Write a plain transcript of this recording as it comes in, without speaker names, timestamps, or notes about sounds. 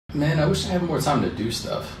Man, I wish I had more time to do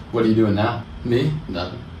stuff. What are you doing now? Me?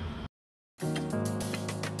 Nothing.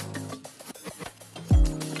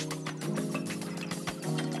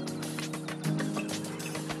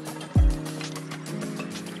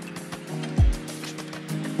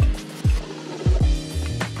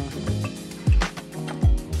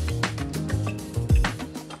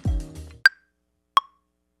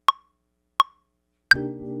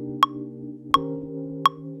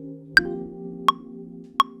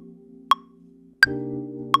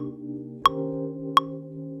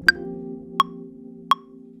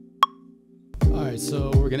 Alright,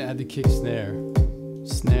 so we're gonna add the kick snare.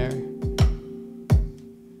 Snare.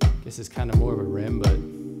 Guess it's kind of more of a rim, but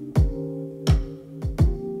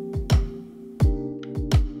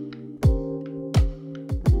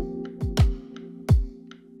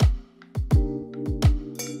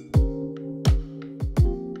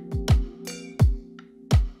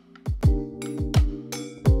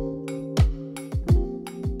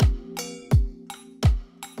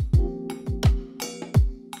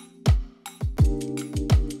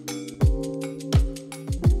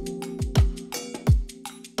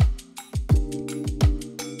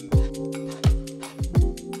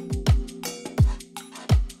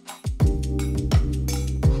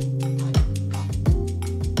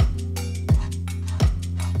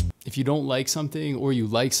if you don't like something or you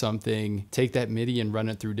like something, take that MIDI and run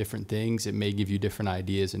it through different things. It may give you different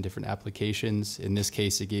ideas and different applications. In this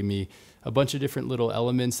case, it gave me a bunch of different little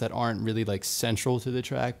elements that aren't really like central to the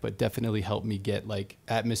track, but definitely helped me get like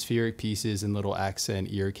atmospheric pieces and little accent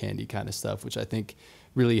ear candy kind of stuff, which I think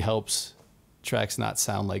really helps tracks not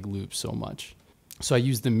sound like loops so much. So I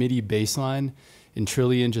used the MIDI bass line in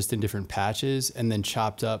Trillion just in different patches and then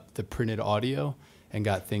chopped up the printed audio and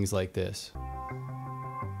got things like this.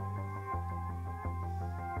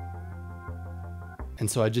 And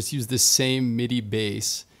so I just used the same MIDI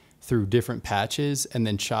bass through different patches and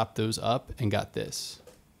then chopped those up and got this.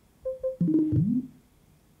 And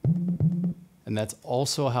that's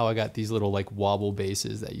also how I got these little like wobble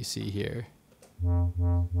basses that you see here. All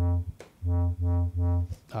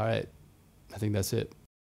right, I think that's it.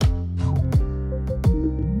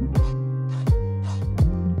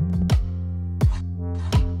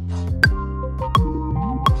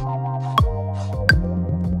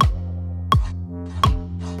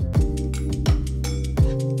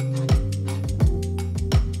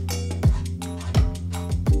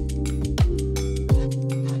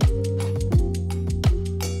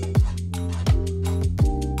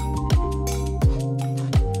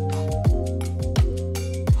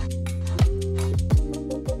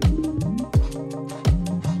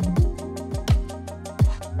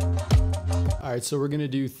 All right, so we're gonna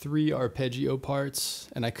do 3 arpeggio parts,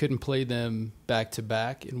 and I couldn't play them back to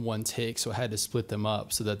back in one take, so I had to split them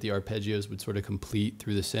up so that the arpeggios would sort of complete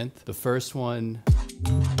through the synth. The first one,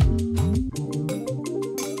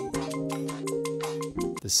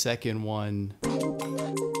 the second one,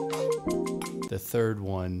 the third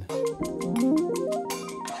one,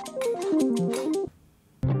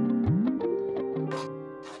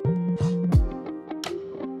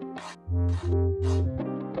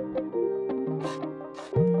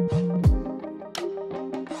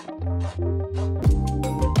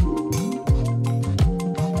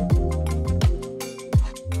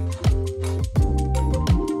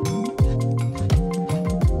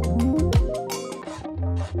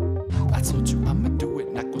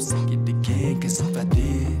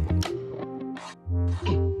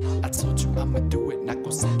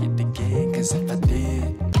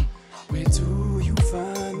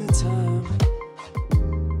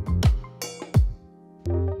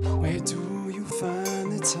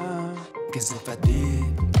 Cause if I did,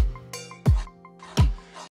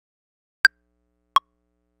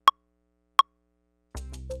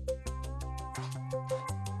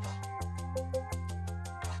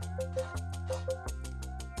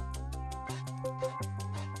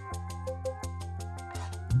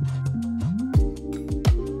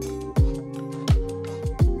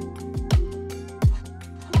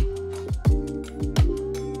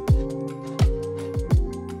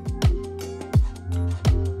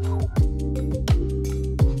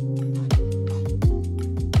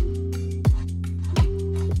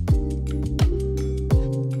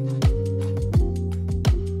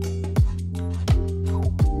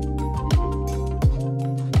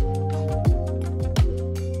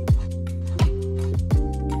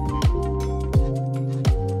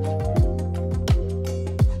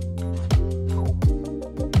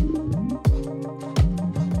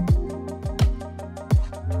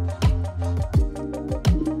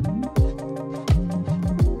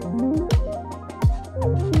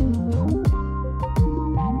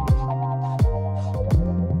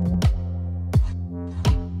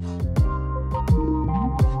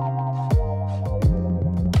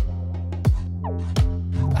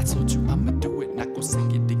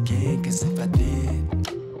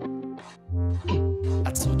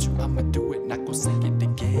 I'ma do it, not gon' sing it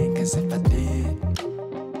again. Cause if I did,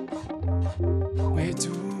 where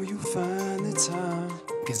do you find the time?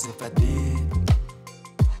 Cause if I did,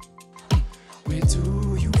 where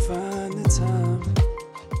do you find the time?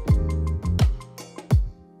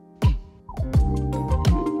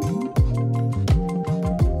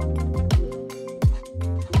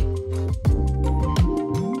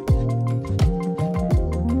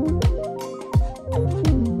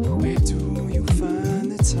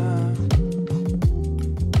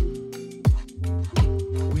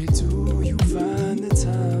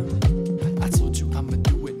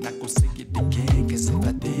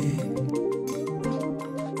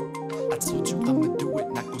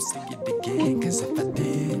 Sing it again, cause if I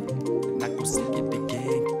did, not gon' sing it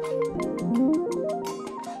again.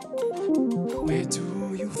 Where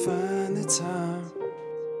do you find the time?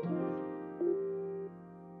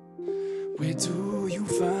 Where do you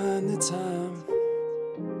find the time?